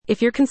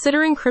If you're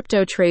considering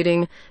crypto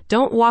trading,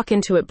 don't walk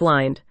into it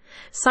blind.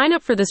 Sign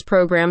up for this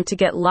program to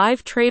get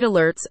live trade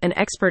alerts and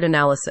expert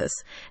analysis,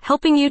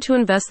 helping you to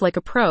invest like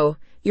a pro.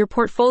 Your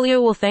portfolio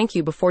will thank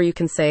you before you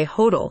can say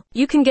hodl.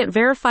 You can get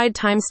verified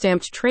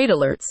time-stamped trade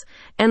alerts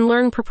and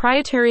learn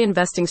proprietary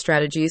investing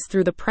strategies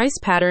through the price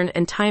pattern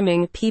and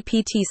timing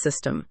PPT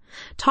system,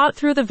 taught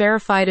through the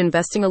Verified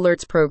Investing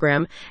Alerts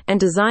program and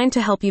designed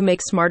to help you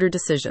make smarter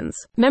decisions.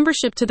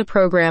 Membership to the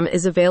program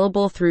is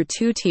available through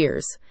 2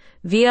 tiers,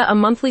 via a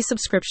monthly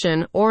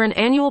subscription or an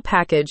annual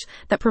package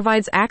that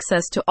provides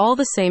access to all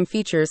the same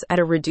features at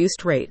a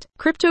reduced rate.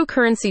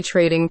 Cryptocurrency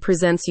trading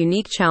presents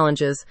unique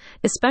challenges,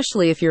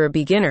 especially if you're a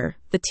beginner,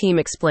 the team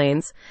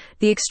explains.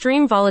 The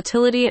extreme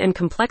volatility and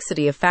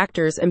complexity of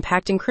factors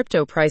impacting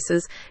crypto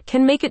prices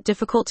can make it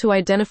difficult to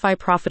identify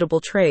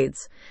profitable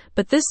trades.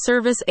 But this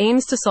service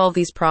aims to solve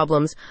these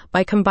problems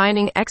by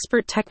combining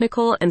expert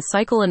technical and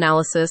cycle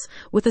analysis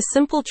with a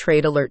simple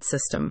trade alert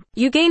system.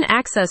 You gain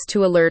access to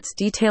alerts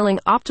detailing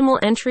optimal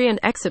entry and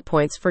exit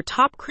points for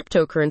top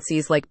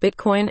cryptocurrencies like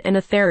Bitcoin and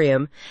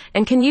Ethereum,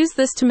 and can use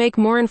this to make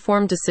more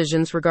informed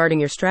decisions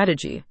regarding your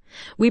strategy.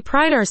 We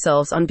pride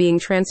ourselves on being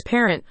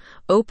transparent,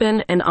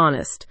 open, and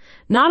honest,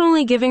 not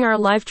only giving our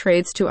live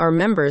trades to our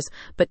members,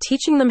 but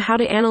teaching them how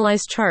to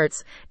analyze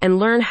charts and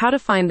learn how to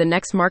find the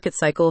next market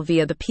cycle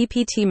via the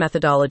PPT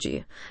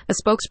methodology, a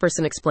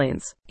spokesperson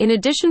explains. In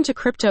addition to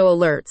crypto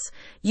alerts,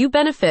 you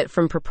benefit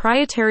from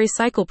proprietary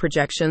cycle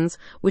projections,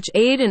 which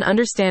aid in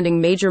understanding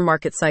major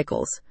market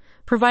cycles,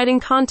 providing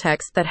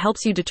context that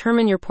helps you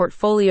determine your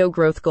portfolio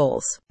growth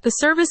goals. The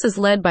service is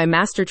led by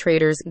master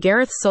traders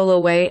Gareth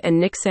Soloway and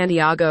Nick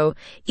Santiago,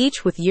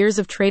 each with years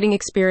of trading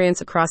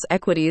experience across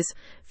equities,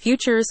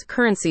 futures,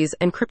 currencies,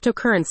 and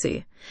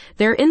cryptocurrency.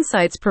 Their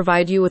insights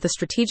provide you with a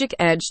strategic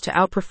edge to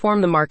outperform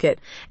the market,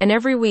 and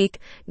every week,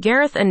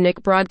 Gareth and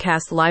Nick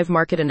broadcast live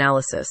market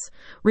analysis,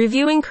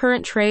 reviewing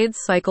current trades,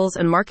 cycles,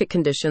 and market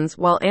conditions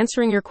while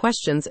answering your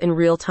questions in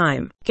real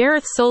time.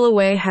 Gareth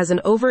Soloway has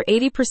an over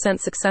 80%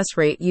 success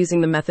rate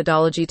using the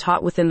methodology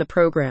taught within the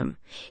program.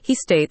 He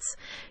states,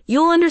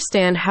 "You'll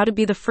understand how to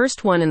be the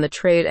first one in the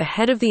trade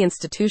ahead of the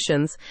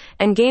institutions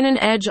and gain an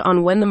edge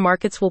on when the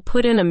markets will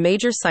put in a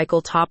major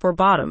cycle top or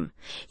bottom.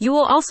 You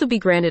will also be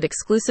granted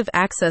exclusive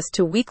access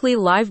to weekly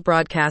live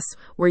broadcasts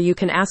where you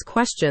can ask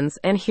questions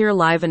and hear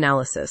live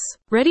analysis."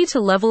 Ready to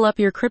level up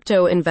your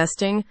crypto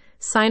investing?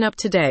 Sign up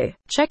today.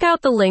 Check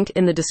out the link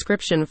in the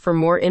description for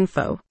more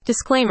info.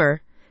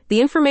 Disclaimer: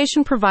 the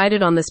information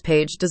provided on this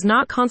page does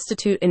not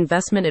constitute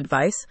investment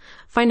advice,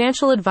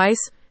 financial advice,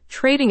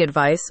 trading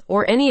advice,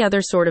 or any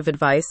other sort of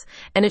advice,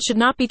 and it should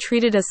not be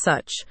treated as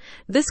such.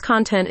 This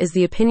content is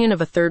the opinion of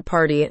a third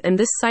party, and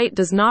this site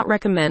does not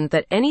recommend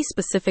that any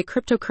specific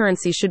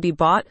cryptocurrency should be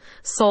bought,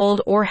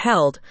 sold, or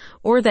held,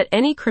 or that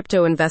any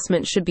crypto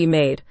investment should be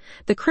made.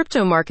 The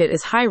crypto market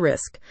is high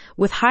risk,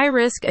 with high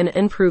risk and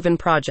unproven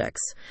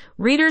projects.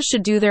 Readers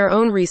should do their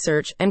own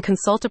research and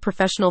consult a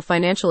professional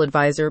financial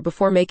advisor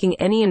before making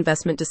any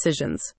investment decisions.